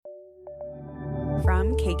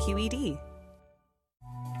from KQED.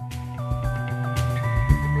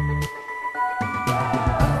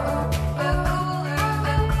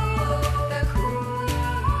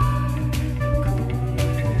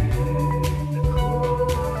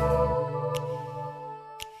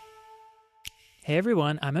 Hey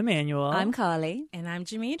everyone, I'm Emmanuel. I'm Carly. And I'm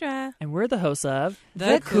Jamidra. And we're the hosts of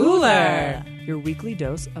The Cooler, your weekly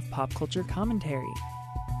dose of pop culture commentary.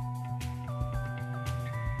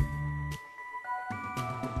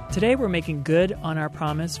 Today we're making good on our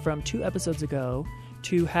promise from 2 episodes ago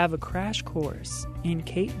to have a crash course in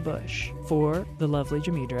Kate Bush for the lovely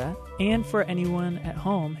Jamidra and for anyone at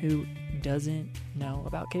home who doesn't know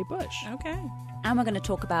about Kate Bush. Okay. And we're going to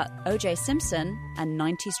talk about O.J. Simpson and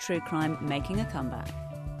 90s true crime making a comeback.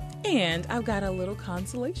 And I've got a little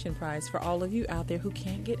consolation prize for all of you out there who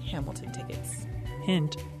can't get Hamilton tickets.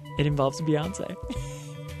 Hint, it involves Beyoncé.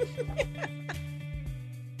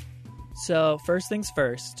 So, first things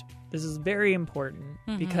first, this is very important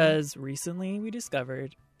because recently we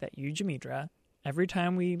discovered that you, Jamidra, every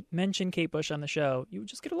time we mention Kate Bush on the show, you would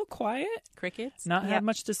just get a little quiet. Crickets? Not have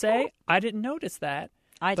much to say. I didn't notice that.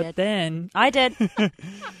 I did.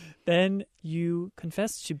 Then you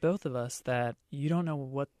confessed to both of us that you don't know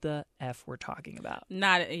what the F we're talking about.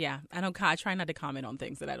 I try not to comment on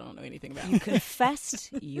things that I don't know anything about. You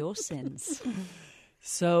confessed your sins.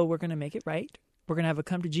 So we're going to make it right. We're going to have a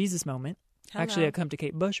come to Jesus moment. Hello. Actually, a come to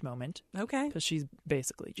Kate Bush moment. Okay. Because she's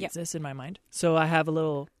basically Jesus in my mind. So I have a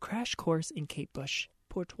little crash course in Kate Bush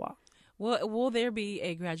pourtois. Will there be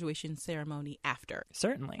a graduation ceremony after?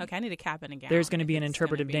 Certainly. Okay, I need a cap and a gown. There's going to be an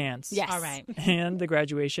interpretive dance. Yes. All right. And the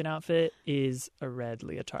graduation outfit is a red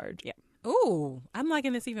leotard. Yeah. Ooh, I'm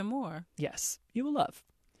liking this even more. Yes, you will love.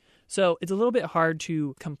 So it's a little bit hard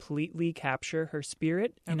to completely capture her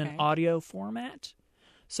spirit in an audio format.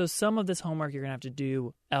 So some of this homework you're going to have to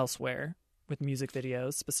do elsewhere with music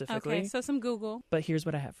videos specifically. Okay, so some Google. But here's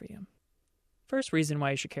what I have for you. First reason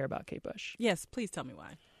why you should care about Kate Bush. Yes, please tell me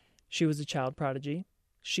why. She was a child prodigy.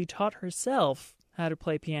 She taught herself how to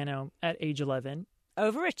play piano at age 11.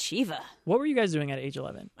 Overachiever. What were you guys doing at age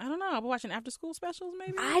 11? I don't know. I was watching after school specials,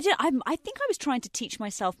 maybe? I think I was trying to teach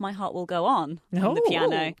myself My Heart Will Go On the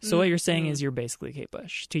piano. So what you're saying is you're basically Kate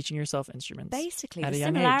Bush, teaching yourself instruments. Basically, at the a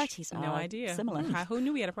young similarities age. are No idea. similar. Who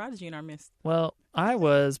knew we had a prodigy in our midst? Well, I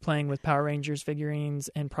was playing with Power Rangers figurines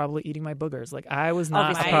and probably eating my boogers. Like, I was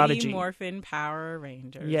not a Mighty prodigy. Morphin Power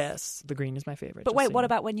Rangers. Yes, the green is my favorite. But just wait, so what you know.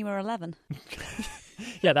 about when you were 11?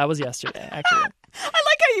 Yeah, that was yesterday, actually. I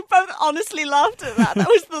like how you both honestly laughed at that. That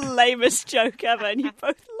was the lamest joke ever, and you both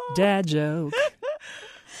laughed. Dad joke.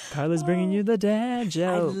 Carla's bringing you the dad I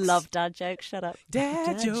jokes. love dad jokes. Shut up.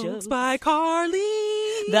 Dad jokes by Carly.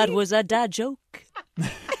 That was a dad joke.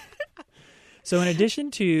 So in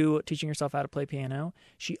addition to teaching herself how to play piano,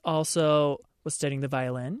 she also was studying the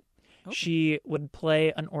violin. Oh. She would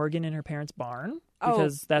play an organ in her parents' barn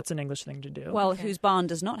because that's an English thing to do. Well, whose barn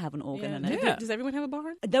does not have an organ in it? Yeah. Does everyone have a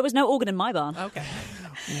barn? There was no organ in my barn. Okay.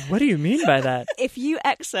 What do you mean by that? If you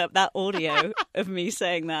excerpt that audio of me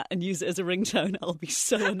saying that and use it as a ringtone, I'll be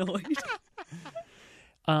so annoyed.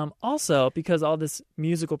 Also, because all this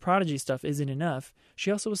musical prodigy stuff isn't enough,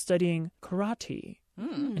 she also was studying karate.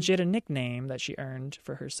 And she had a nickname that she earned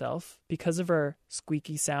for herself because of her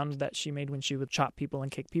squeaky sound that she made when she would chop people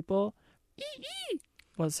and kick people.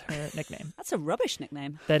 Was her nickname. That's a rubbish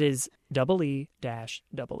nickname. That is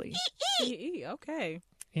E-E. Okay.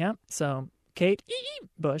 Yeah, so Kate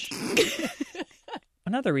Bush.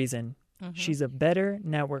 Another reason, she's a better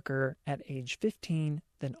networker at age 15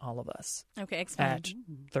 than all of us Okay, explain. at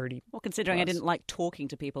 30. Well, considering I plus. didn't like talking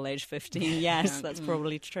to people age 15, yes, that's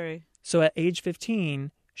probably true. So at age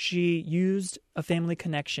 15, she used a family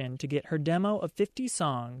connection to get her demo of 50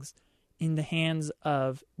 songs in the hands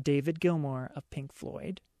of David Gilmour of Pink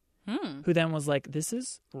Floyd, who then was like, this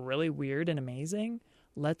is really weird and amazing.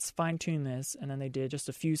 Let's fine-tune this. And then they did just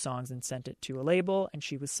a few songs and sent it to a label, and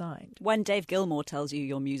she was signed. When Dave Gilmour tells you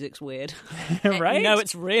your music's weird, Right? you know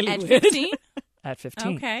it's really At weird. 15? At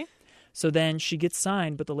 15. Okay. So then she gets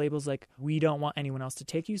signed, but the label's like, we don't want anyone else to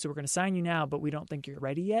take you, so we're going to sign you now, but we don't think you're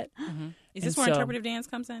ready yet. Is this And where so- interpretive dance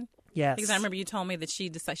comes in? Yes. Because I remember you told me that she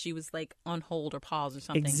decided she was like on hold or pause or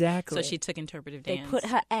something. Exactly. So she took interpretive They dance. put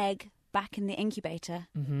her egg back in the incubator.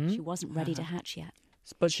 She wasn't ready to hatch yet.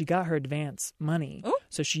 But she got her advance money. Ooh.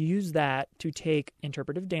 So she used that to take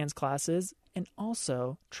interpretive dance classes and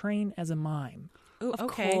also train as a mime. Ooh, Of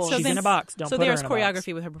okay. course. So She's then, in a box. Don't so put her there's in a box.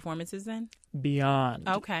 choreography with her performances then? Beyond.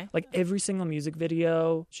 Okay. Like every single music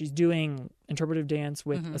video, she's doing interpretive dance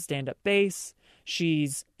with a stand-up bass.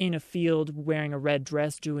 She's in a field wearing a red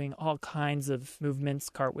dress, doing all kinds of movements,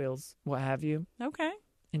 cartwheels, what have you. Okay.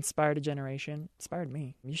 inspired a generation, inspired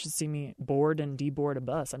me. You should see me board and deboard a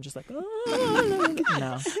bus. I'm just like, oh,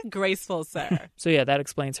 no. Graceful, sir. So yeah, that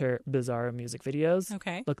explains her bizarre music videos.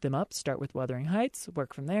 Okay. Look them up. Start with Wuthering Heights.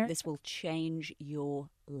 Work from there. This will change your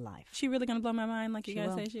life. She really going to blow my mind like you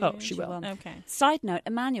guys say she Oh, is? she will. Okay. Side note,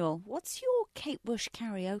 Emmanuel, what's your Kate Bush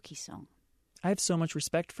karaoke song? I have so much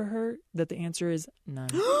respect for her that the answer is none.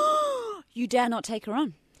 You dare not take her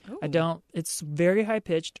on. Ooh. I don't. It's very high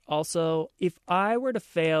pitched. Also, if I were to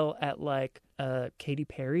fail at like a Katy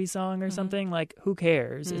Perry song or something, like who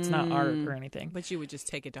cares? It's not art or anything. But you would just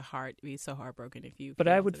take it to heart. Be so heartbroken if you. But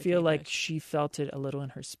I would feel like Bush. she felt it a little in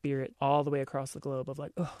her spirit all the way across the globe of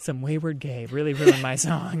like, oh, some wayward gay really ruined my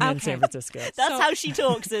song in San Francisco. That's how she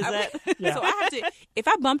talks, is it? Yeah. So I have to. If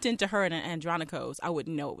I bumped into her in an Andronicos, I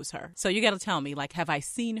wouldn't know it was her. So you got to tell me, like, have I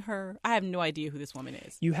seen her? I have no idea who this woman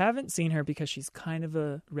is. You haven't seen her because she's kind of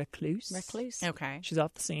a recluse. Okay. She's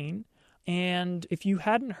off the scene. And if you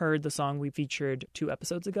hadn't heard the song we featured 2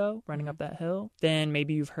 episodes ago, Running Up That Hill, then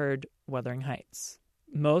maybe you've heard Wuthering Heights.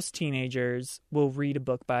 Most teenagers will read a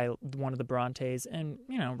book by one of the Brontes and,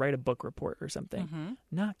 write a book report or something.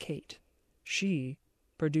 Not Kate. She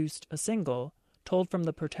produced a single told from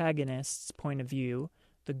the protagonist's point of view,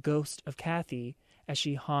 the ghost of Kathy, as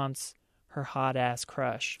she haunts her hot-ass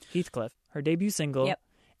crush, Heathcliff, her debut single. Yep.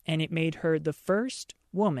 And it made her the first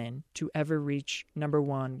woman to ever reach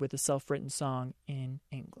 #1 with a self-written song in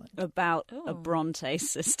England. About a Bronte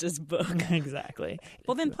sister's book. Exactly.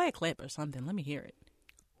 Well, then play a clip or something. Let me hear it.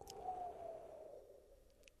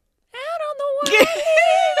 Out on the wild,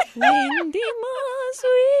 windy moss,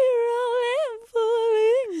 we're rolling,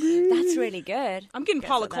 falling. That's really good. I'm getting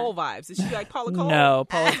Paula Cole vibes. Is she like Paula Cole? No,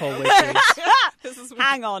 Paula Cole wishes. This is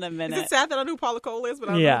Hang on a Is minute. it sad that I know who Paula Cole is, but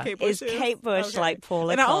I don't know Yeah. who Kate Bush Is is? Kate Bush like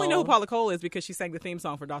Paula And I only know who Cole? Paula Cole is because she sang the theme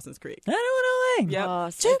song for Dawson's Creek. I don't know. Yep. Oh,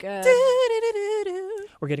 so good.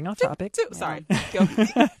 We're getting off topic. Sorry. Go.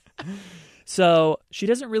 So she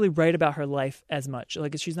doesn't really write about her life as much.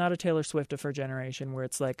 Like, she's not a Taylor Swift of her generation where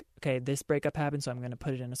it's like, okay, this breakup happened, so I'm going to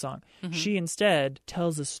put it in a song. She instead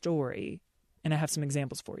tells a story, and I have some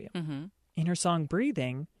examples for you. In her song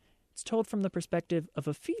Breathing, it's told from the perspective of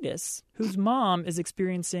a fetus whose mom is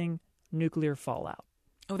experiencing nuclear fallout.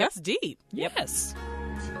 Oh, that's deep. Yes.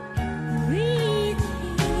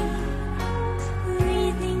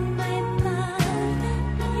 Breathing my mouth in,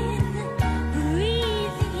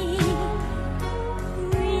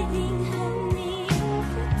 breathing her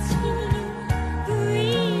nicotine,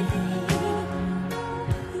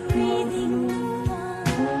 breathing the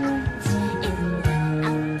thoughts in,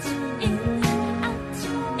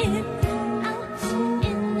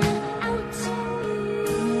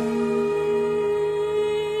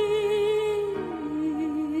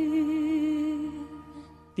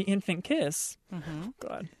 The infant kiss,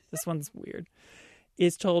 God, this one's weird,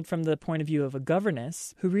 is told from the point of view of a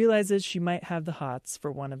governess who realizes she might have the hots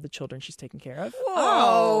for one of the children she's taking care of.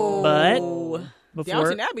 Oh. But before...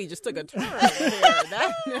 Downton Abbey just took a turn here.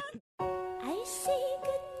 I say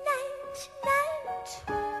goodnight, night.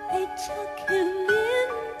 They tuck him in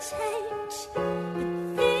tight,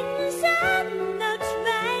 but things are not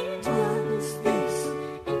right. What is this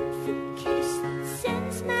infant kiss that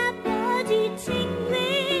sends my body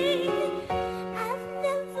tingling? I've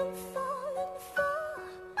never fallen for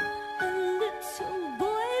a little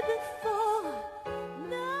boy before.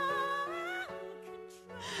 No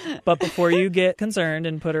control. But before you get concerned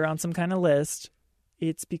and put her on some kind of list,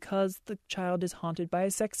 it's because the child is haunted by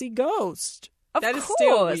a sexy ghost. Of That is course.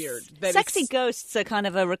 still weird. That Sexy is- ghosts are kind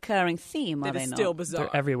of a recurring theme, are That they is not? still bizarre.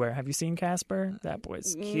 They're everywhere. Have you seen Casper? That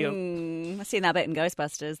boy's cute. I've seen that bit in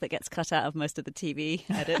Ghostbusters that gets cut out of most of the TV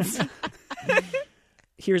edits.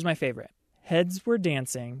 Here's my favorite. Heads Were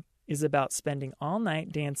Dancing is about spending all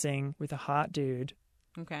night dancing with a hot dude,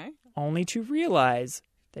 Okay. only to realize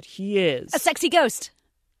that he is A sexy ghost.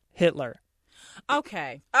 Hitler.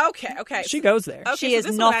 Okay. She goes there. Okay, She so is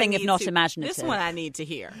this one I nothing if need not to- imaginative. This one I need to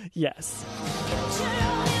hear. Yes.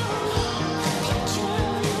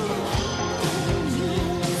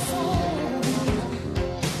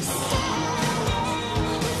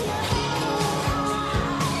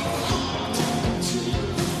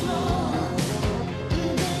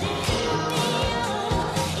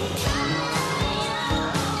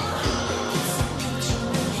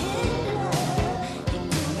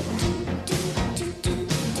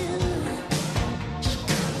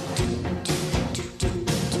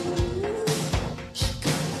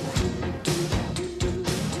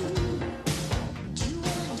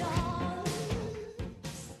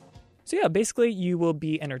 So yeah, basically you will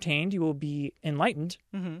be entertained, you will be enlightened.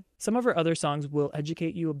 Some of her other songs will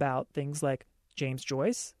educate you about things like James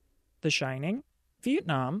Joyce, The Shining,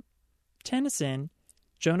 Vietnam, Tennyson,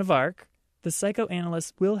 Joan of Arc, the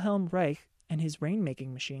psychoanalyst Wilhelm Reich and his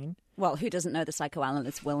rainmaking machine, Well, who doesn't know the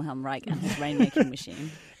psychoanalyst Wilhelm Reich and his rainmaking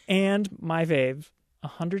machine? and my fave,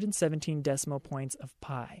 117 decimal points of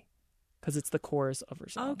pi, because it's the chorus of her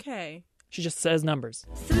song. Okay. She just says numbers.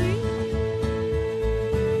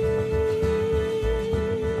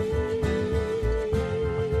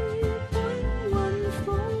 1,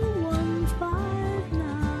 4, 1, 5,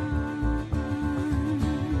 9.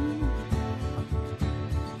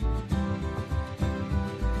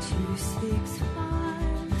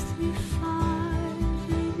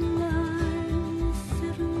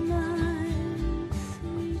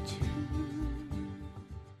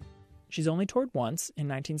 She's only toured once in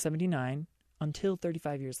 1979 until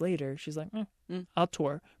 35 years later. She's like, I'll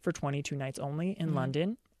tour for 22 nights only in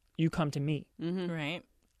London. You come to me. Right.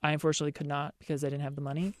 I unfortunately could not because I didn't have the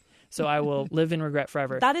money. So I will live in regret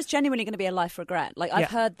forever. That is genuinely going to be a life regret. Like, I've Yeah.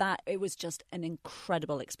 heard that it was just an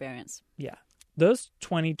incredible experience. Yeah. Those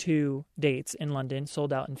 22 dates in London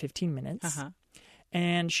sold out in 15 minutes. Uh-huh.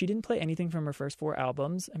 And she didn't play anything from her first 4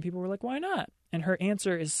 albums. And people were like, why not? And her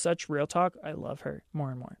answer is such real talk. I love her more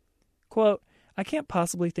and more. Quote, I can't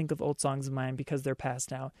possibly think of old songs of mine because they're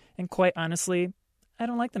past now. And quite honestly, I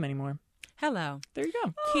don't like them anymore. Hello. There you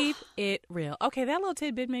go. Keep it real. Okay, that little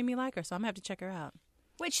tidbit made me like her, so I'm going to have to check her out.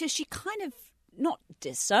 Which is, she kind of not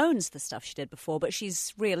disowns the stuff she did before, but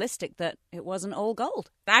she's realistic that it wasn't all gold.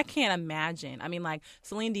 I can't imagine. I mean, like,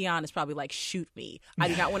 Celine Dion is probably like, shoot me. I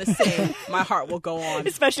do not want to sing. My heart will go on.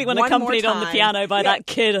 Especially when one more accompanied on the time. piano by that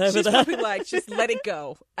kid over She's there. probably like, just let it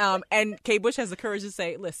go. And Kate Bush has the courage to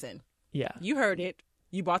say, listen, Yeah. you heard it.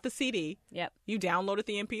 You bought the CD. Yep. You downloaded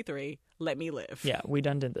the MP3. Let me live. Yeah, we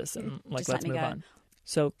done did this. And like, Just let's let me move go. on.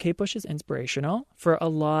 So Kate Bush is inspirational for a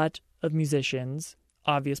lot of musicians.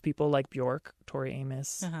 Obvious people like Bjork, Tori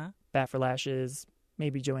Amos, Uh-huh. Bat for Lashes,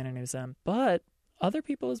 maybe Joanna Newsom, but other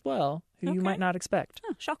people as well who you Okay. might not expect.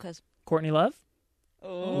 Oh, shockers. Courtney Love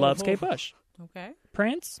loves Kate Bush. Okay.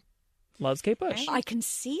 Prince loves Kate Bush. I can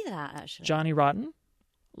see that, actually. Johnny Rotten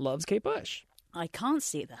loves Kate Bush. I can't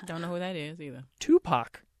see that. Don't know who that is either.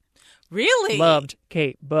 Tupac Really? loved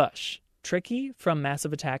Kate Bush. Tricky from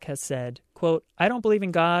Massive Attack has said, quote, I don't believe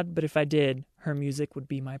in God, but if I did, her music would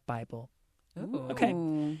be my Bible. Ooh. Okay.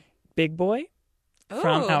 Ooh. Big Boy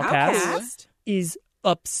from Ooh, Outkast is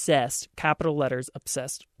obsessed, capital letters,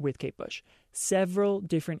 obsessed with Kate Bush. Several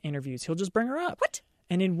different interviews. He'll just bring her up. What?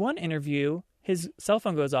 And in one interview, his cell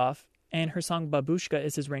phone goes off and her song Babushka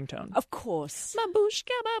is his ringtone. Of course. Babushka,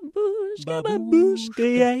 babushka,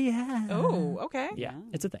 babushka, yeah, yeah. Oh, okay. Yeah,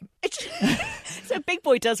 it's a thing. So Big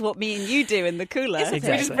Boy does what me and you do in the cooler. We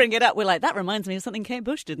Exactly. just bring it up. We're like, that reminds me of something Kate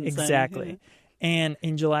Bush didn't say. Exactly. And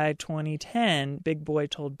in July 2010, Big Boy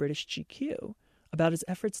told British GQ about his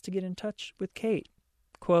efforts to get in touch with Kate.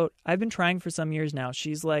 Quote, I've been trying for some years now.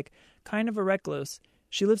 She's like kind of a recluse.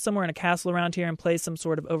 She lives somewhere in a castle around here and plays some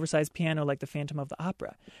sort of oversized piano like the Phantom of the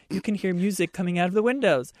Opera. You can hear music coming out of the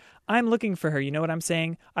windows. I'm looking for her. You know what I'm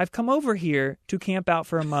saying? I've come over here to camp out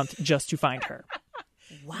for a month just to find her.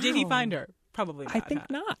 Wow. Did he find her? Probably not. I think huh?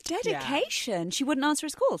 not. Dedication. She wouldn't answer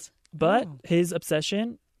his calls. But his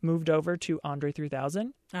obsession moved over to Andre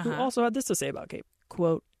 3000, who Uh-huh. also had this to say about Kate.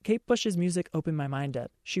 Quote, Kate Bush's music opened my mind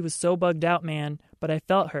up. She was so bugged out, man, but I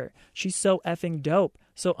felt her. She's so effing dope,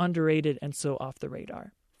 so underrated and so off the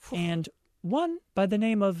radar. And one by the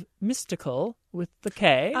name of Mystical with the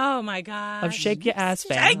K Oh, my God. of Shake Your Ass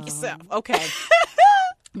Shake fame. yourself. Okay.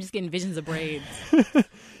 I'm just getting visions of braids.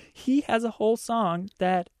 He has a whole song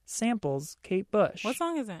that samples Kate Bush. What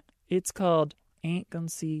song is that? It's called Ain't Gonna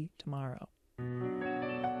See Tomorrow.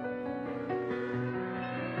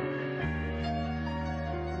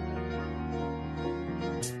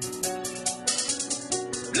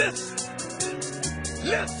 Listen.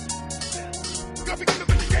 Girl, we gonna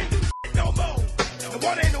really can't do no more. The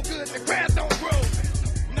water ain't no good, the grass don't grow.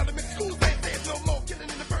 Now the schools ain't said no more. Killing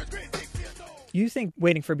in the first grade, 6 years old. You think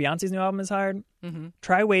waiting for Beyonce's new album is hard? Mm-hmm.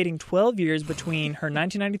 Try waiting 12 years between her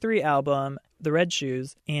 1993 album, The Red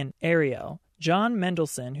Shoes, and Ariel. John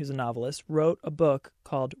Mendelsohn, who's a novelist, wrote a book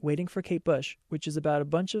called Waiting for Kate Bush, which is about a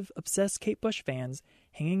bunch of obsessed Kate Bush fans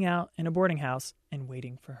hanging out in a boarding house and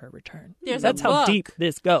waiting for her return. There's That's a how book. deep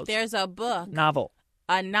this goes. There's a book, Novel.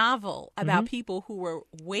 a novel about people who were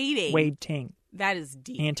waiting. Waiting. That is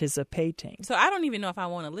deep. Anticipating. So I don't even know if I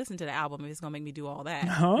want to listen to the album if it's going to make me do all that.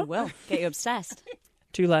 Huh? Well, get you obsessed.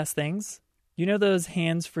 2 last things. You know those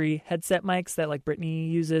hands-free headset mics that like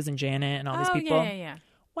Britney uses and Janet and all these people? Yeah.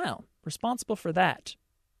 Well, responsible for that,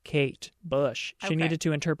 Kate Bush. She Okay. needed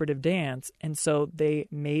to interpretive dance, and so they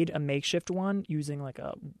made a makeshift one using like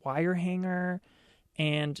a wire hanger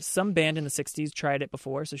And some band in the 60s tried it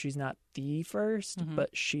before, so she's not the first, but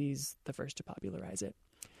she's the first to popularize it.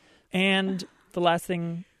 And the last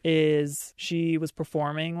thing is she was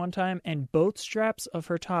performing one time, and both straps of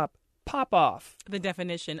her top pop off. The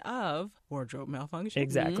definition of wardrobe malfunction.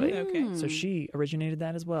 Exactly. Okay. So she originated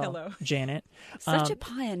that as well. Hello. Janet. Such a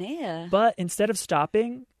pioneer. But instead of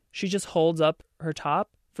stopping, she just holds up her top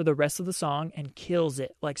for the rest of the song and kills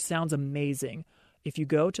it. Like, sounds amazing. If you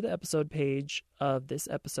go to the episode page of this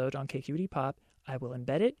episode on KQED Pop, I will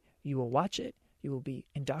embed it. You will watch it. You will be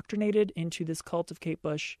indoctrinated into this cult of Kate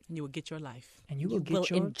Bush. And you will get your life. And you will will get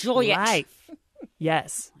your enjoy it. life.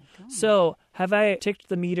 Yes. So, have I ticked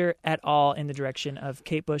the meter at all in the direction of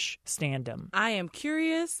Kate Bush standum? I am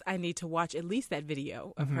curious. I need to watch at least that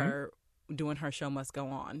video of her doing her show must go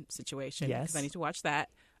on situation. Yes. Because I need to watch that.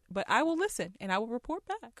 But I will listen and I will report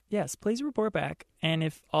back. Yes, please report back. And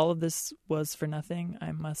if all of this was for nothing,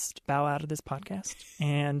 I must bow out of this podcast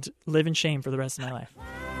and live in shame for the rest of my life.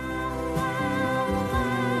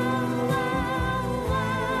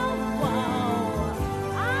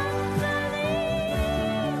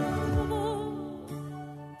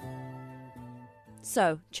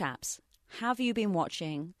 So, chaps, have you been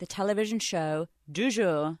watching the television show du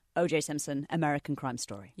jour, O.J. Simpson, American Crime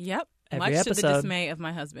Story? Yep. Every Much to the episode. dismay of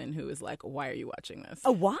my husband, who is like, why are you watching this?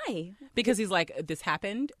 Oh, why? Because he's like, this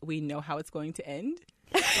happened. We know how it's going to end.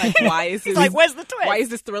 Like, why is this? like, where's the twist? Why is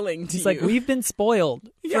this thrilling to He's you? like, we've been spoiled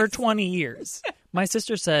for 20 years. My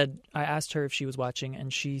sister said, I asked her if she was watching,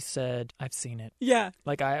 and she said, I've seen it. Yeah.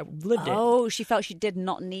 Like, I lived it. Oh, she felt she did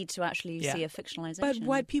not need to actually Yeah. see a fictionalization. But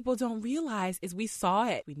what people don't realize is we saw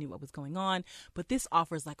it. We knew what was going on. But this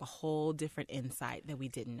offers like a whole different insight that we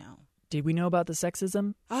didn't know. Did we know about the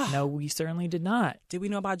sexism? No, we certainly did not. Did we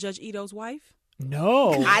know about Judge Ito's wife?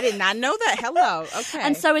 No. I did not know that. Hello. Okay.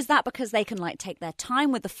 And so is that because they can like take their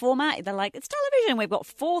time with the format? They're like, it's television. We've got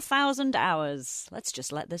 4,000 hours. Let's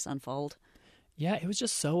just let this unfold. Yeah, it was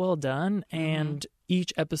just so well done. And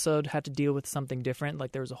each episode had to deal with something different.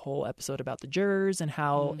 Like, there was a whole episode about the jurors and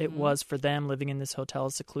how it was for them living in this hotel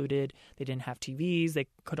secluded. They didn't have TVs. They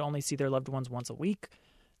could only see their loved ones once a week.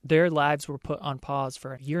 Their lives were put on pause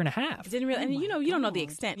for a year and a half. Didn't really, and you don't know the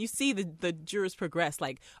extent. You see the jurors progress.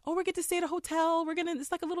 Like, oh, we get to stay at a hotel.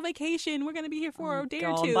 It's like a little vacation. We're gonna be here for a day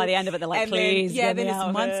or two. By the end of it, they're like, and please, then, get me then out it's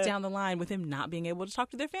of months it. down the line with him not being able to talk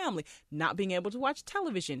to their family, not being able to watch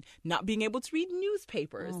television, not being able to read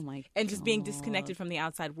newspapers, Oh my and just being disconnected from the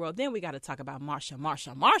outside world. Then we got to talk about Marsha,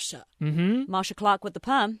 Marsha Clark with the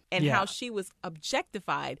perm. and Yeah. how she was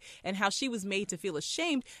objectified and how she was made to feel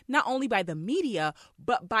ashamed, not only by the media,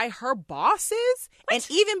 but by her bosses and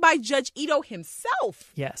even by Judge Ito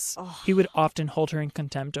himself. Yes. He would often hold her in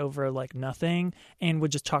contempt over like nothing and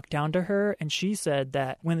would just talk down to her. And she said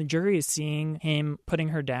that when the jury is seeing him putting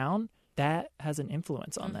her down, that has an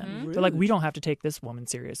influence on them. They're like, we don't have to take this woman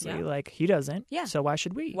seriously. Yeah. Like, he doesn't. Yeah. So why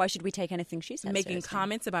should we? Why should we take anything she says Making seriously?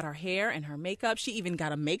 comments about her hair and her makeup. She even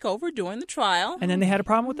got a makeover during the trial. And then they had a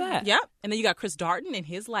problem with that. Yep. And then you got Chris Darden and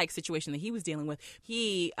his like situation that he was dealing with.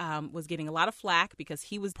 He was getting a lot of flack because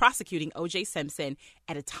he was prosecuting O.J. Simpson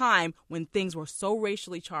at a time when things were so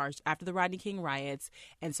racially charged after the Rodney King riots.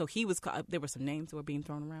 And so he was, there were some names that were being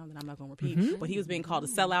thrown around that I'm not going to repeat, but he was being called a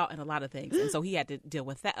sellout and a lot of things. And so he had to deal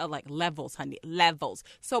with that, like levels, honey, levels.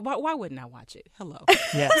 So why wouldn't I watch it? Hello.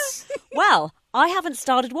 Yes. Well, I haven't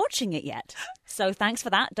started watching it yet. So thanks for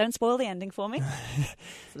that. Don't spoil the ending for me.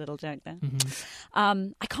 It's a little joke there.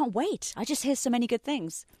 I can't wait. I just hear so many good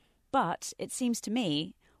things. But it seems to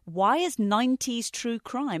me, why is 90s true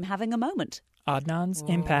crime having a moment? Adnan's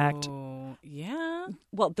impact. Oh, yeah.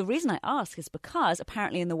 Well, the reason I ask is because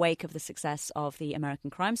apparently in the wake of the success of the American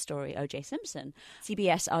Crime Story, O.J. Simpson,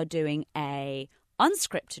 CBS are doing a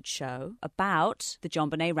unscripted show about the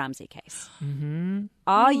JonBenet Ramsey case.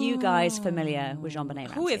 Are you guys familiar with JonBenet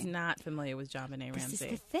Ramsey? Who is not familiar with JonBenet This is Ramsey?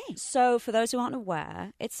 the thing. So, for those who aren't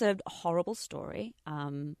aware, it's a horrible story.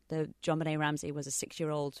 The JonBenet Ramsey was a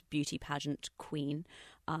 6-year-old beauty pageant queen,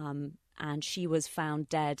 and she was found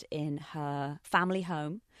dead in her family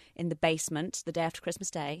home in the basement the day after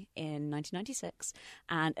Christmas Day in 1996.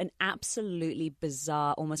 And an absolutely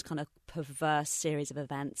bizarre, almost kind of perverse series of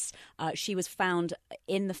events. She was found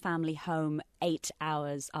in the family home 8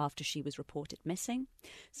 hours after she was reported missing.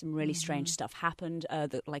 Some really strange stuff happened,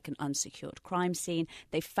 like an unsecured crime scene.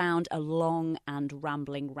 They found a long and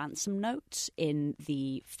rambling ransom note in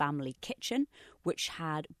the family kitchen, which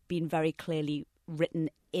had been very clearly written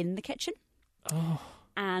in the kitchen.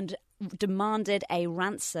 And demanded a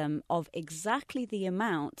ransom of exactly the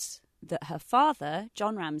amount that her father,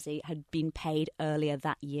 John Ramsey, had been paid earlier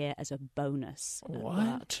that year as a bonus. at work.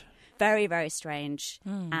 What? very, very strange,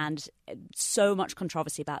 and so much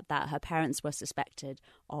controversy about that. Her parents were suspected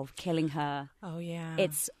of killing her. Oh, yeah.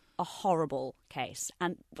 It's a horrible case,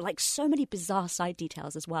 and like so many bizarre side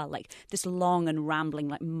details as well, like this long and rambling,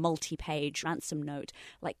 like multi-page ransom note,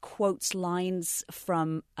 like quotes lines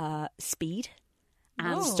from Speed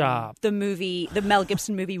and Stop. the Mel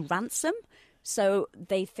Gibson movie Ransom. So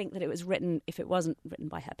they think that it was written, if it wasn't written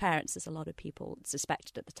by her parents, as a lot of people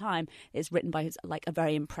suspected at the time, it's written by like a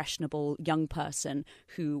very impressionable young person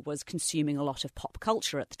who was consuming a lot of pop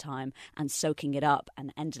culture at the time and soaking it up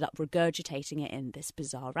and ended up regurgitating it in this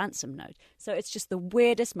bizarre ransom note. So it's just the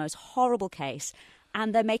weirdest, most horrible case.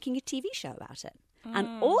 And they're making a TV show about it.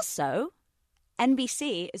 And also,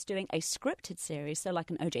 NBC is doing a scripted series, so like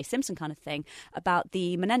an O.J. Simpson kind of thing, about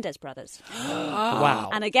the Menendez brothers. Wow.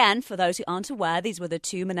 And again, for those who aren't aware, these were the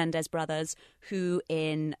two Menendez brothers who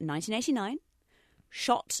in 1989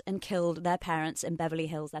 shot and killed their parents in Beverly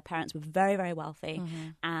Hills. Their parents were very, very wealthy,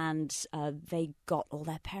 and they got all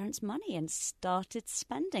their parents' money and started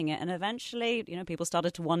spending it. And eventually, people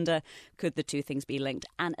started to wonder, could the two things be linked?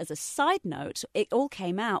 And as a side note, it all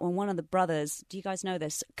came out when one of the brothers, do you guys know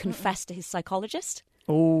this, confessed to his psychologist.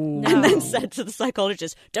 Oh. And then said to the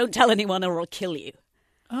psychologist, don't tell anyone or I'll kill you.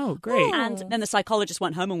 Oh, great. And then the psychologist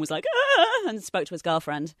went home and was like, and spoke to his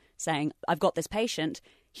girlfriend saying, I've got this patient.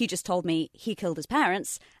 He just told me he killed his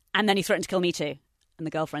parents and then he threatened to kill me too. And the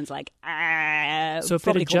girlfriend's like, so if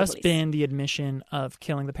it had just been the admission of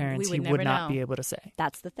killing the parents, he would not be able to say.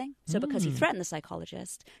 That's the thing. So because he threatened the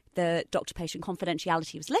psychologist, the doctor-patient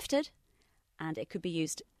confidentiality was lifted and it could be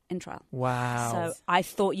used in trial. Wow. So I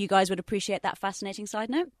thought you guys would appreciate that fascinating side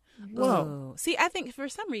note. Whoa. See, I think for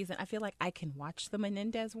some reason, I feel like I can watch the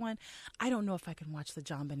Menendez one. I don't know if I can watch the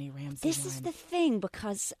John Benet Ramsey This one. is the thing,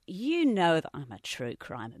 because you know that I'm a true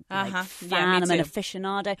crime fan, Yeah, me I'm an too.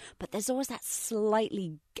 aficionado, but there's always that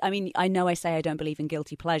slightly... I mean, I know I say I don't believe in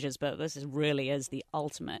guilty pleasures, but this really is the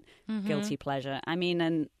ultimate guilty pleasure. I mean,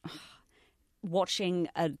 and watching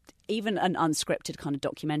even an unscripted kind of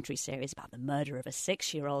documentary series about the murder of a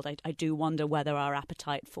 6-year-old, I do wonder whether our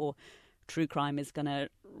appetite for true crime is going to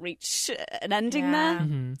reach an ending there.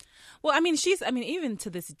 Mm-hmm. Well, I mean, even to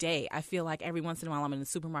this day, I feel like every once in a while I'm in the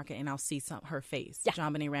supermarket and I'll see her face,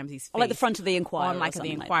 John Benet Ramsey's face. Or like the front of the Inquirer. On like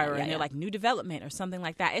the Inquirer, like and they're like new development or something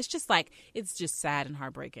like that. It's just sad and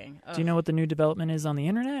heartbreaking. Ugh. Do you know what the new development is on the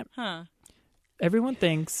internet? Huh. Everyone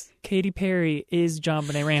thinks Katy Perry is John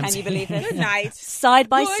Benet Ramsey. Can you believe it? Good night. Side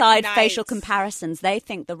by side night. facial comparisons. They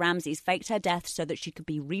think the Ramseys faked her death so that she could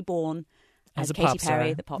be reborn as a Katy pop star.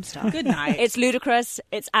 Perry, the pop star. Good night. It's ludicrous.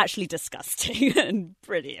 It's actually disgusting and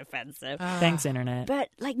pretty offensive. Thanks, internet. But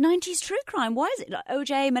like 90s true crime, why is it like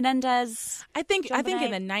OJ, Menendez? I think John in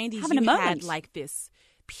Benet the 90s having a you moment. had like this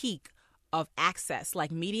peak of access, like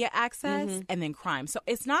media access and then crime. So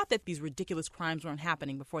it's not that these ridiculous crimes weren't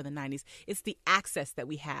happening before the 90s. It's the access that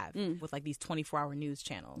we have with like these 24-hour news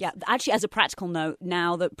channels. Yeah, actually, as a practical note,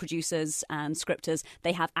 now that producers and scripters,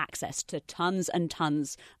 they have access to tons and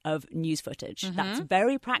tons of news footage. That's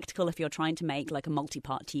very practical if you're trying to make like a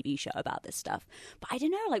multi-part TV show about this stuff. But I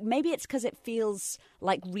don't know, like maybe it's because it feels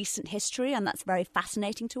like recent history and that's very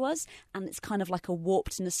fascinating to us. And it's kind of like a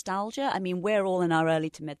warped nostalgia. I mean, we're all in our early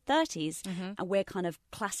to mid-30s and we're kind of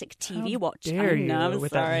classic TV watchers. Dare you I'm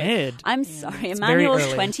with sorry. that mid? I'm sorry. It's very Emmanuel's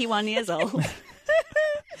early. 21 years old.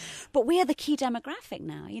 But we are the key demographic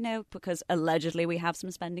now, because allegedly we have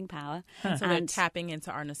some spending power. So we're tapping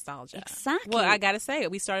into our nostalgia. Exactly. Well, I got to say,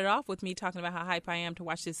 we started off with me talking about how hype I am to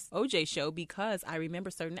watch this OJ show because I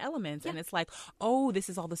remember certain elements. And it's like, oh, this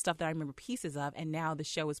is all the stuff that I remember pieces of. And now the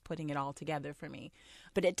show is putting it all together for me.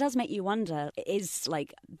 But it does make you wonder, is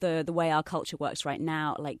like the way our culture works right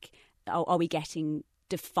now, like, are we getting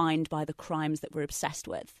defined by the crimes that we're obsessed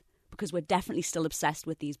with? Because we're definitely still obsessed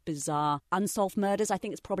with these bizarre unsolved murders. I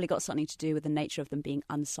think it's probably got something to do with the nature of them being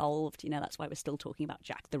unsolved. That's why we're still talking about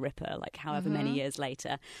Jack the Ripper, like however many years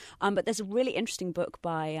later. But there's a really interesting book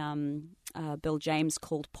by Bill James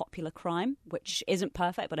called Popular Crime, which isn't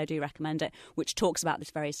perfect, but I do recommend it, which talks about this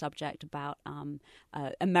very subject, about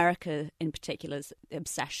America in particular's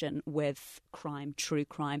obsession with crime, true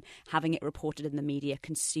crime, having it reported in the media,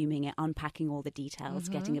 consuming it, unpacking all the details,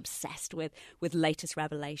 getting obsessed with latest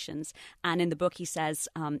revelations. And in the book he says,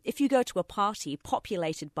 if you go to a party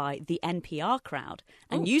populated by the NPR crowd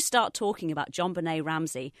and you start talking about John Benet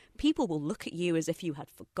Ramsey, people will look at you as if you had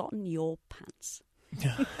forgotten your pants.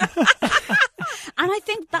 And I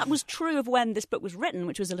think that was true of when this book was written,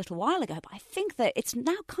 which was a little while ago. But I think that it's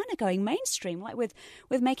now kind of going mainstream, like with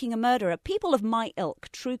Making a Murderer. People of my ilk,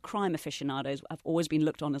 true crime aficionados, have always been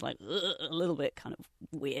looked on as like a little bit kind of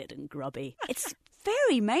weird and grubby. It's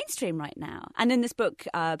very mainstream right now. And in this book,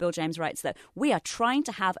 Bill James writes that we are trying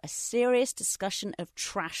to have a serious discussion of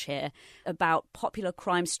trash here about popular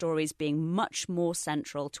crime stories being much more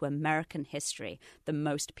central to American history than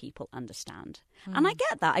most people understand. And I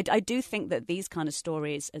get that. I do think that these kind of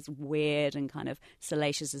stories, as weird and kind of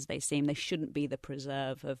salacious as they seem, they shouldn't be the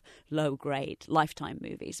preserve of low-grade Lifetime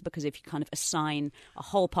movies, because if you kind of assign a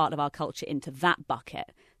whole part of our culture into that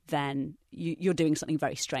bucket, then you're doing something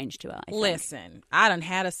very strange to it, I think. Listen, I done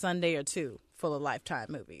had a Sunday or two full of Lifetime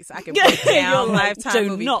movies. I can break down Lifetime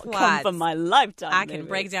movie plots. Do not come for my Lifetime I can movie.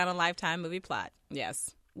 break down a Lifetime movie plot.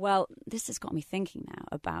 Yes. Well, this has got me thinking now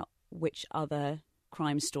about which other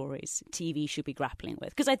crime stories TV should be grappling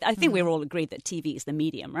with. Because I think we're all agreed that TV is the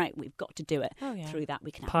medium, right? We've got to do it. Oh, yeah. Through that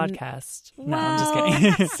we can have... Podcast. No, I'm just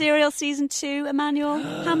kidding. Serial Season 2, Emmanuel.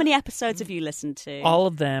 How many episodes have you listened to? All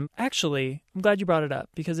of them. Actually, I'm glad you brought it up,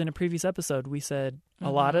 because in a previous episode we said a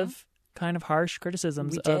lot of kind of harsh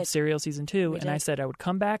criticisms of Serial Season 2, and I said I would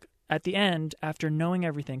come back at the end after knowing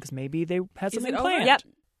everything, because maybe they had something planned. Yep.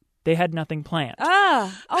 They had nothing planned.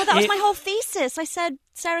 Oh, that was my whole thesis. I said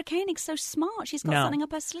Sarah Koenig's so smart. She's got something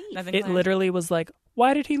up her sleeve. It literally was like,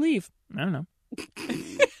 why did he leave? I don't know.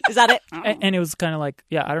 Is that it? And it was kind of like,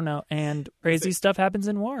 yeah, I don't know. And crazy stuff happens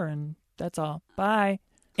in war, and that's all. Bye.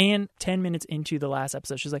 And 10 minutes into the last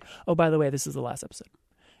episode, she's like, oh, by the way, this is the last episode.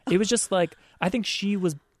 It was just like, I think she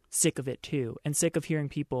was sick of it too, and sick of hearing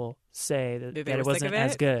people say that it wasn't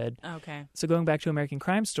as good. Okay. So going back to American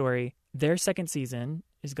Crime Story, their second season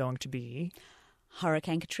is going to be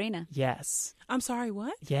Hurricane Katrina. Yes. I'm sorry,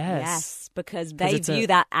 what? Yes, because they view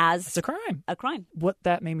that as it's a crime. A crime. What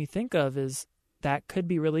that made me think of is that could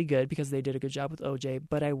be really good because they did a good job with OJ,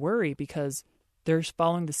 but I worry because they're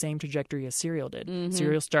following the same trajectory as Serial did.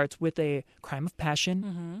 Serial starts with a crime of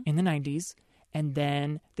passion in the 90s, and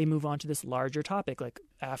then they move on to this larger topic like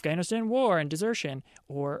Afghanistan war and desertion,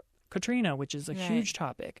 or Katrina, which is a huge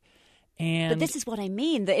topic. But this is what I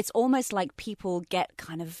mean, that it's almost like people get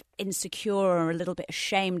kind of insecure or a little bit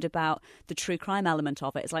ashamed about the true crime element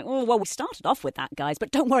of it. It's like, oh, well, we started off with that, guys,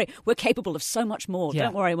 but don't worry, we're capable of so much more. Yeah.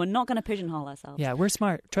 Don't worry, we're not going to pigeonhole ourselves. Yeah, we're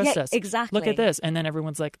smart. Trust us. Exactly. Look at this. And then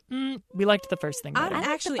everyone's like, we liked the first thing better. I'm like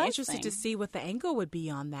the actually first interested thing. to see what the angle would be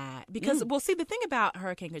on that. Because, well, see, the thing about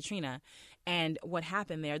Hurricane Katrina and what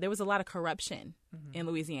happened there was a lot of corruption in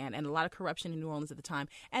Louisiana and a lot of corruption in New Orleans at the time.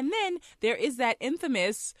 And then there is that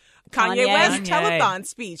infamous Kanye West telethon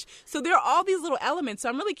speech. So there are all these little elements. So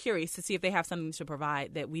I'm really curious to see if they have something to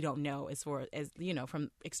provide that we don't know as you know, from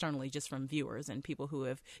externally, just from viewers and people who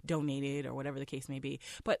have donated or whatever the case may be.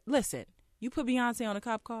 But listen, you put Beyoncé on a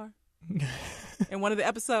cop car in one of the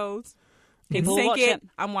episodes. People will watch it.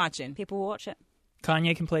 I'm watching. People will watch it.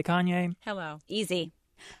 Kanye can play Kanye. Hello. Easy.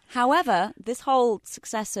 However, this whole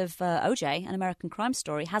success of OJ, An American Crime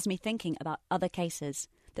Story, has me thinking about other cases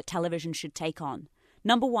that television should take on.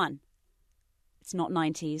 Number one, it's not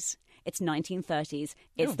 90s, it's 1930s.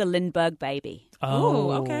 It's the Lindbergh baby.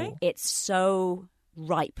 Oh, okay. It's so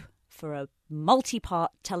ripe for a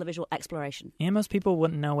multi-part televisual exploration. And most people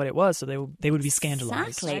wouldn't know what it was, so they would be scandalized.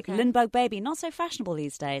 Exactly. Okay. Lindbergh baby, not so fashionable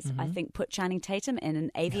these days. I think put Channing Tatum in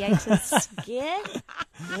an aviator's gear.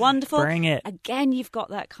 Wonderful. Bring it. Again, you've got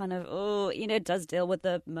that kind of, it does deal with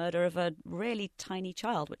the murder of a really tiny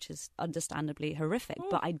child, which is understandably horrific.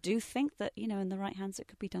 But I do think that, in the right hands, it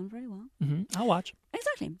could be done very well. I'll watch.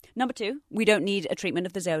 Exactly. Number two, we don't need a treatment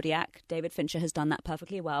of the Zodiac. David Fincher has done that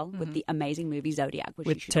perfectly well with the amazing movie Zodiac, which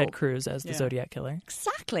With you should Ted all... Cruz as the Zodiac Killer.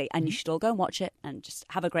 Exactly. And you should all go and watch it and just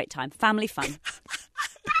have a great time. Family fun.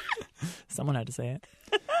 Someone had to say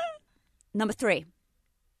it. Number three,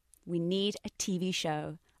 we need a TV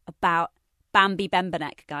show about Bambi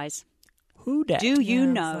Bembenek, guys. Who dat? Do you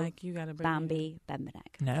it's know like you gotta bring Bambi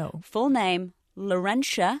Bembenek? No. Full name,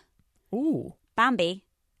 Laurentia Ooh. Bambi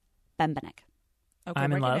Bembenek. Okay,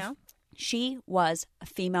 I'm in break it love. down. She was a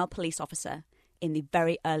female police officer in the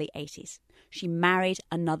very early 80s. She married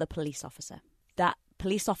another police officer. That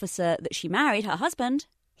police officer that she married, her husband,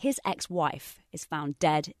 his ex-wife is found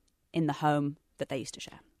dead in the home that they used to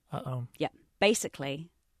share. Uh-oh. Yeah. Basically,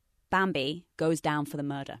 Bambi goes down for the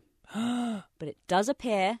murder. But it does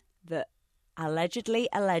appear that allegedly,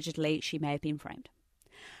 she may have been framed.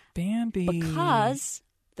 Bambi. Because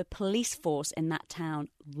the police force in that town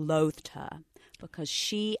loathed her because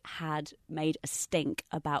she had made a stink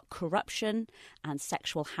about corruption and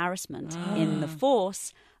sexual harassment in the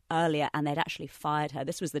force earlier, and they'd actually fired her.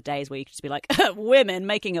 This was the days where you could just be like, women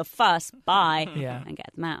making a fuss, bye, and get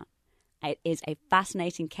them out. It is a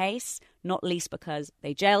fascinating case, not least because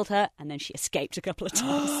they jailed her and then she escaped a couple of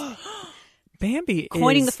times. Bambi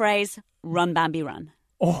Coining is... the phrase, run, Bambi, run.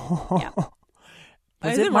 Oh. Yeah.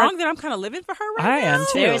 Is it wrong that I'm kind of living for her right now? I am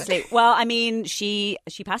too. Seriously. Well, I mean, she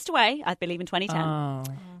passed away, I believe, in 2010. Oh.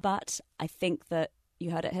 But I think that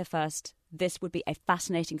you heard it here first. This would be a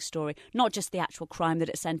fascinating story, not just the actual crime that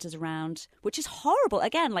it centers around, which is horrible.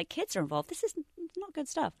 Again, like, kids are involved. This is not good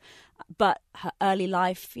stuff. But her early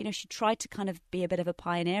life, you know, she tried to kind of be a bit of a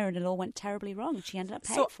pioneer, and it all went terribly wrong. And she ended up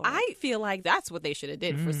paying for it. I feel like that's what they should have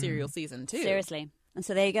did for Serial Season 2. Seriously. And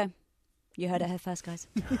so there you go. You heard it here first, guys.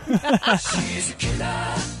 She's a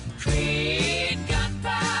killer queen,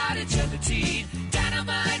 gunpowder gelatine,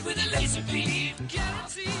 dynamite with a laser beam,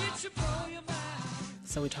 guaranteed to blow your mind.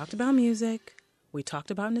 So we talked about music. We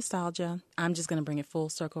talked about nostalgia. I'm just going to bring it full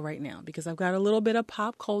circle right now because I've got a little bit of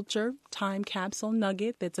pop culture time capsule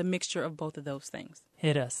nugget that's a mixture of both of those things.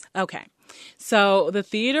 Hit us. Okay. So the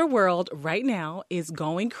theater world right now is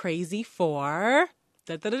going crazy for...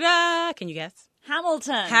 Can you guess?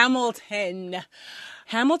 Hamilton.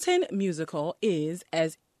 Hamilton musical is,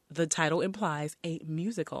 as the title implies, a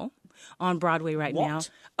musical on Broadway right now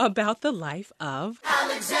about the life of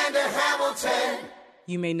Alexander Hamilton.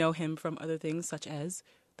 You may know him from other things such as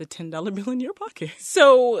the $10 bill in your pocket.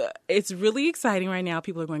 So it's really exciting right now.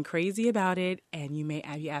 People are going crazy about it. And you may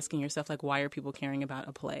be asking yourself, like, why are people caring about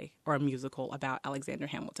a play or a musical about Alexander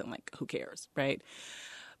Hamilton? Like, who cares, right?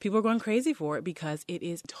 People are going crazy for it because it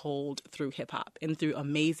is told through hip hop and through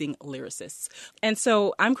amazing lyricists. And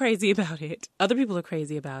so I'm crazy about it. Other people are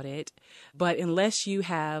crazy about it. But unless you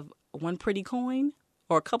have one pretty coin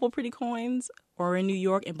or a couple pretty coins or in New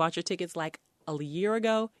York and bought your tickets like a year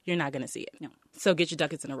ago, you're not going to see it. No. So get your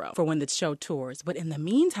ducats in a row for when the show tours. But in the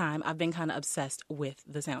meantime, I've been kind of obsessed with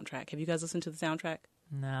the soundtrack. Have you guys listened to the soundtrack?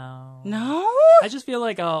 No. No? I just feel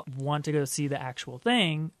like I'll want to go see the actual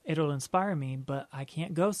thing. It'll inspire me, but I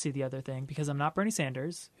can't go see the other thing because I'm not Bernie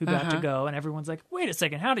Sanders, who got to go, and everyone's like, wait a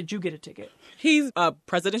second, how did you get a ticket? He's a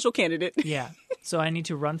presidential candidate. Yeah. So I need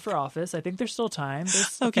to run for office. I think there's still time.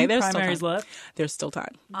 There's a Okay, few there's still primaries time. left. There's still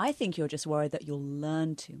time. I think you're just worried that you'll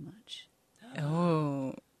learn too much.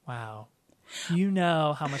 Oh. Wow. You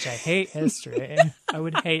know how much I hate history. I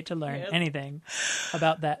would hate to learn anything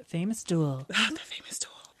about that famous duel. The famous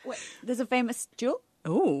duel. Wait, there's a famous duel?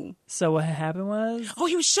 Oh. So what happened was... Oh,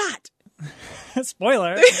 he was shot.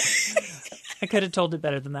 Spoiler. I could have told it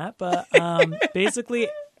better than that. But basically,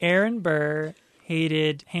 Aaron Burr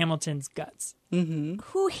hated Hamilton's guts. Mm-hmm.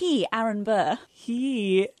 Who he, Aaron Burr?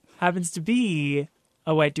 He happens to be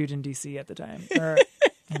a white dude in D.C. at the time. Or,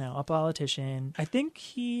 you know, a politician. I think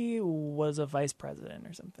he was a vice president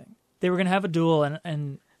or something. They were going to have a duel,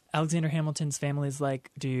 and Alexander Hamilton's family's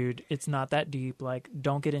like, dude, it's not that deep. Like,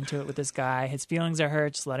 don't get into it with this guy. His feelings are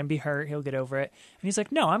hurt. Just let him be hurt. He'll get over it. And he's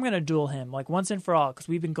like, no, I'm going to duel him, like, once and for all, because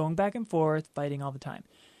we've been going back and forth, fighting all the time.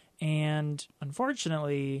 And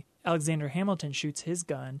unfortunately, Alexander Hamilton shoots his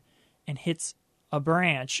gun and hits a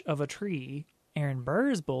branch of a tree. Aaron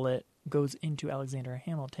Burr's bullet goes into Alexander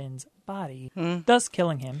Hamilton's body, thus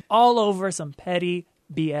killing him, all over some petty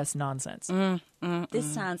BS nonsense.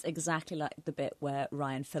 This sounds exactly like the bit where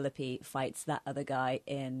Ryan Phillippe fights that other guy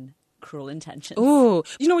in Cruel Intentions. Ooh.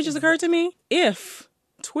 You know what just occurred to me? If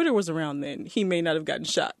Twitter was around then, he may not have gotten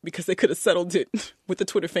shot because they could have settled it with the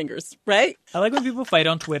Twitter fingers, right? I like when people fight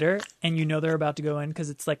on Twitter and you know they're about to go in because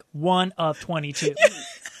it's like 1 of 22.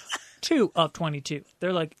 2 of 22.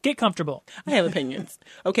 They're like, get comfortable. I have opinions.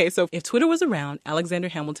 Okay, so if Twitter was around, Alexander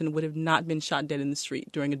Hamilton would have not been shot dead in the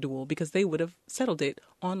street during a duel because they would have settled it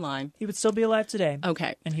online. He would still be alive today.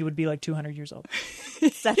 Okay. And he would be like 200 years old.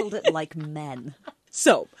 Settled it like men.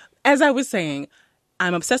 So, as I was saying,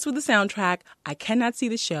 I'm obsessed with the soundtrack. I cannot see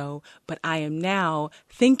the show, but I am now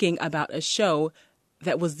thinking about a show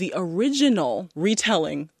that was the original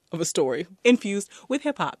retelling of a story infused with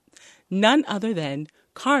hip-hop. None other than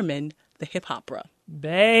Carmen, the hip opera.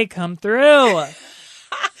 Bae, come through.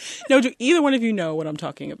 Now, do either one of you know what I'm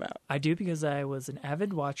talking about? I do because I was an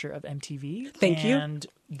avid watcher of MTV. Thank you. And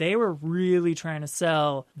they were really trying to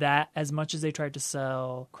sell that as much as they tried to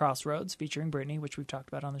sell Crossroads featuring Britney, which we've talked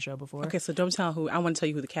about on the show before. Okay, so don't tell who. I want to tell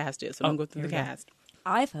you who the cast is, so don't go through the here we go. cast.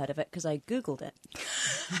 I've heard of it because I Googled it.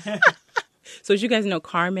 So as you guys know,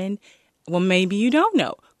 Carmen, well, maybe you don't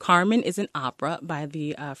know. Carmen is an opera by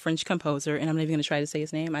the French composer, and I'm not even going to try to say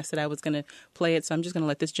his name. I said I was going to play it, so I'm just going to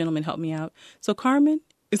let this gentleman help me out. So Carmen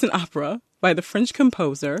is an opera by the French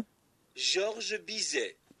composer Georges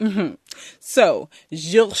Bizet. Mm-hmm. So,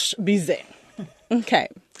 Georges Bizet. Okay.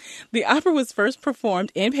 The opera was first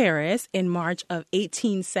performed in Paris in March of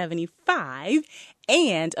 1875,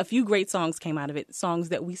 and a few great songs came out of it, songs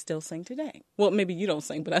that we still sing today. Well, maybe you don't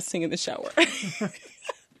sing, but I sing in the shower.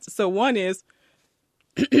 So one is...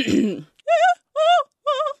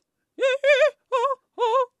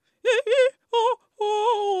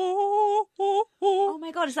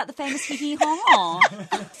 that the famous hee hee haw?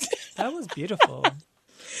 That was beautiful.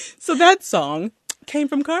 So that song came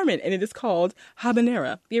from Carmen, and it is called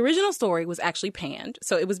Habanera. The original story was actually panned.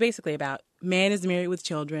 So it was basically about man is married with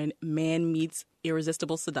children, man meets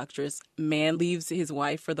irresistible seductress, man leaves his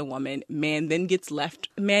wife for the woman, man then gets left,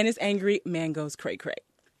 man is angry, man goes cray-cray.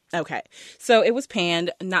 Okay, so it was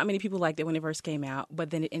panned. Not many people liked it when it first came out, but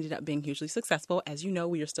then it ended up being hugely successful. As you know,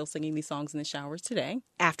 we are still singing these songs in the showers today.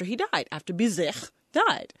 After he died, after Bizet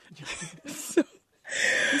died. So,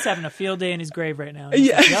 He's having a field day in his grave right now.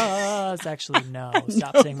 Yeah. Like, yes, actually, no.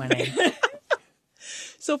 Stop saying my name.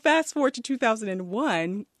 So fast forward to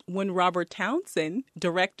 2001, when Robert Townsend,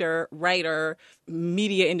 director, writer,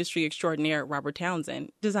 media industry extraordinaire Robert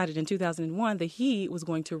Townsend, decided in 2001 that he was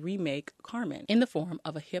going to remake Carmen in the form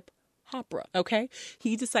of a hip opera. Okay?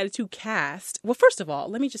 He decided to cast, well, first of all,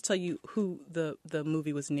 let me just tell you who the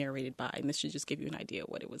movie was narrated by, and this should just give you an idea of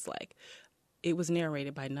what it was like. It was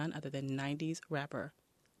narrated by none other than 90s rapper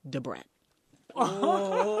Da Brat.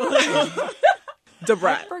 Oh. Da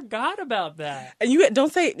Brat. I forgot about that. And you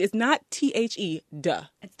don't say it. It's not THE, duh.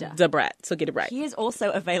 It's duh. Da Brat. So get it right. He is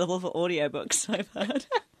also available for audiobooks, I've heard.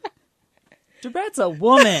 DeBrat's a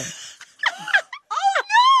woman.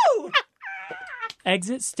 Oh, no!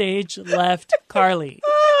 Exit stage left, Carly.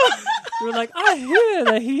 We're like, I hear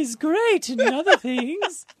that he's great in other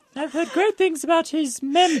things. I've heard great things about his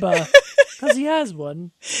member, because he has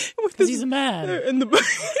one. Because he's a man.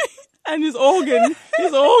 And his organ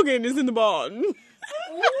is in the barn.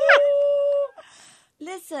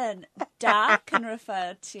 Listen, da can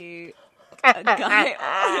refer to a guy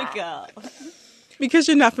or a girl. Because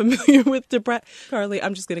you're not familiar with Da Brat, Carly,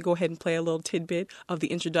 I'm just going to go ahead and play a little tidbit of the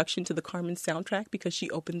introduction to the Carmen soundtrack because she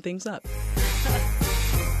opened things up.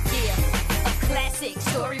 Classic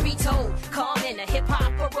story retold. Carmen, a hip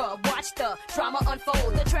opera. Watch the drama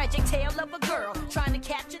unfold. The tragic tale of a girl trying to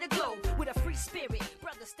capture the globe with a free spirit.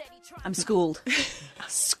 Brother steady trying. I'm schooled.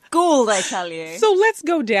 Schooled, I tell you. So let's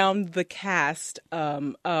go down the cast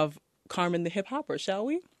of Carmen the hip hopper, shall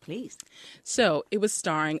we? Please. So it was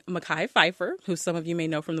starring Mekhi Phifer, who some of you may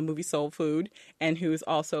know from the movie Soul Food, and who's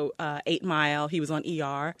also 8 Mile. He was on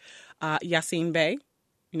ER. Yassine Bey,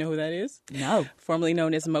 you know who that is? No. Formerly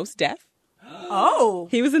known as Mos Def. Oh.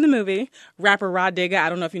 He was in the movie. Rapper Rah Digga. I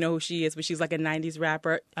don't know if you know who she is, but she's like a 90s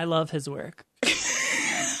rapper. I love his work.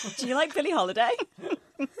 Do you like Billie Holiday?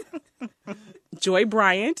 Joy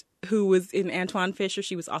Bryant, who was in Antoine Fisher.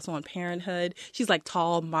 She was also on Parenthood. She's like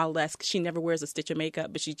tall, model-esque. She never wears a stitch of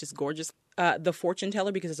makeup, but she's just gorgeous. The fortune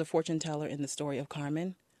teller, because there's a fortune teller in the story of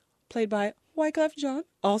Carmen, played by Wyclef Jean.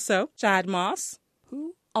 Also, Chad Moss,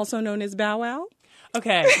 who also known as Bow Wow.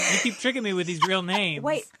 Okay, you keep tricking me with these real names.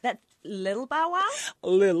 Wait, that's Lil Bow Wow?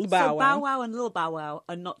 Lil Bow So Wow. Bow Wow and Lil Bow Wow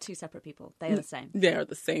are not two separate people. They are the same. They're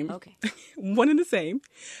the same. Okay. One and the same.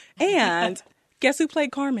 And guess who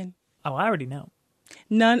played Carmen? Oh, I already know.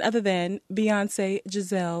 None other than Beyoncé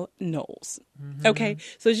Giselle Knowles. Okay,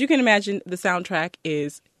 so as you can imagine, the soundtrack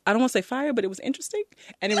is, I don't want to say fire, but it was interesting.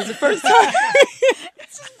 And it was the first time.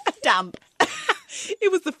 Damp.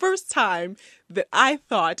 It was the first time that I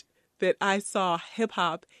thought that I saw hip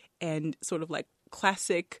hop and sort of like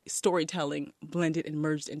classic storytelling blended and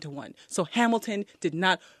merged into one. So Hamilton did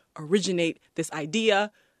not originate this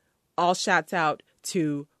idea. All shouts out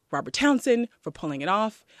to Robert Townsend for pulling it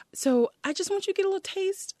off. So I just want you to get a little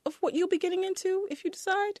taste of what you'll be getting into if you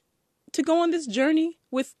decide to go on this journey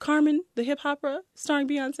with Carmen, the hip opera, starring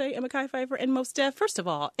Beyonce and Mekhi Phifer and Mos Def. First of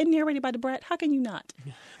all, and narrated by Da Brat. How can you not?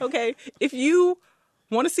 Okay, if you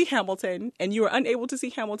want to see Hamilton and you are unable to see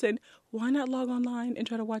Hamilton, why not log online and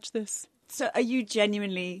try to watch this? So are you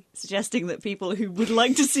genuinely suggesting that people who would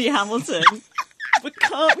like to see Hamilton but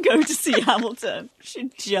can't go to see Hamilton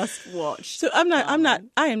should just watch? So I am not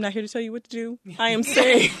here to tell you what to do. I am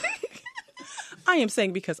saying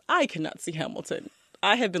because I cannot see Hamilton.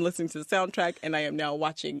 I have been listening to the soundtrack and I am now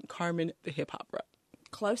watching Carmen the hip opera.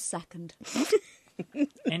 Close second.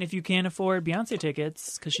 And if you can't afford Beyonce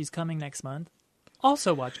tickets, because she's coming next month,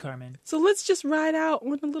 also watch Carmen. So let's just ride out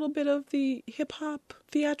with a little bit of the hip hop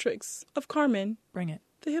theatrics of Carmen, Bring it.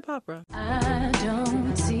 the hip opera. I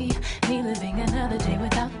don't see me living another day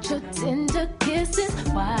without your tender kisses.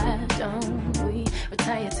 Why don't we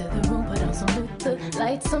retire to the room, put on some Luther,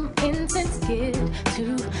 light some incense, get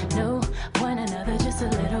to know one another just a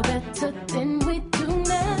little better than we do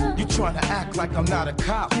now. You trying to act like I'm not a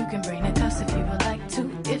cop. You can bring the cuss if you would like to,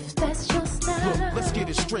 if that's your style. Look, let's get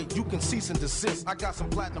it straight. You can cease and desist. I got some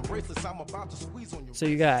platinum bracelets I'm about to squeeze on you. So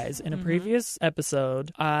you guys, in a previous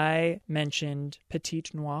episode, I mentioned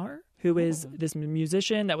Petite Noir, who is this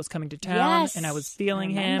musician that was coming to town, Yes. and I was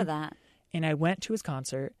feeling I remember him. that. And I went to his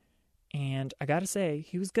concert, And I gotta say,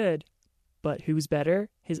 he was good. But who's better?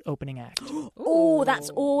 His opening act. Oh, that's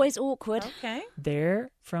always awkward. Okay. They're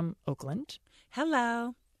from Oakland.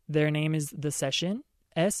 Hello. Their name is The Session,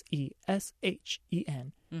 Seshen.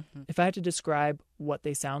 Mm-hmm. If I had to describe what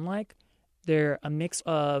they sound like, they're a mix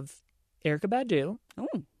of Erykah Badu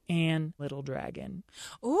and Little Dragon.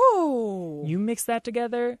 Ooh. You mix that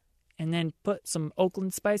together and then put some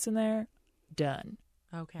Oakland spice in there, done.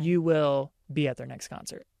 Okay. You will be at their next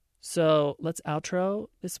concert. So let's outro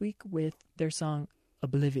this week with their song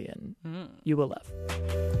Oblivion. You will love.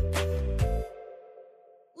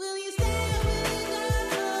 Will you stay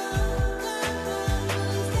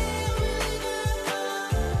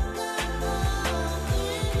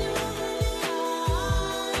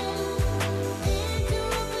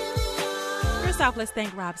First off, let's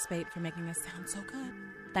thank Rob Spate for making us sound so good.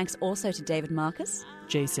 Thanks also to David Marcus,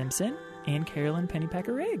 Jay Simpson, and Carolyn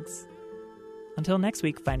Pennypacker Riggs. Until next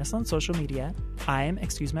week, find us on social media. I am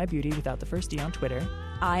Excuse My Beauty without the first D on Twitter.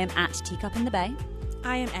 I am at Teacup in the Bay.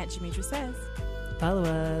 I am at Jamitra Says. Follow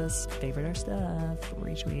us, favorite our stuff,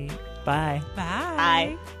 retweet. Bye.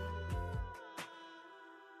 Bye.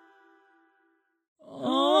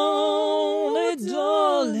 Oh,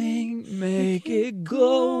 darling, make it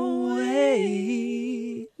go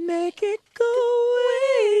away. Make it go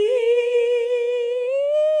away.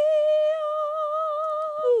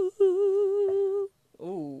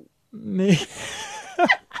 Ooh. Make...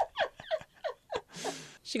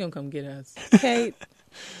 She gonna come get us. Kate,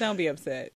 don't be upset.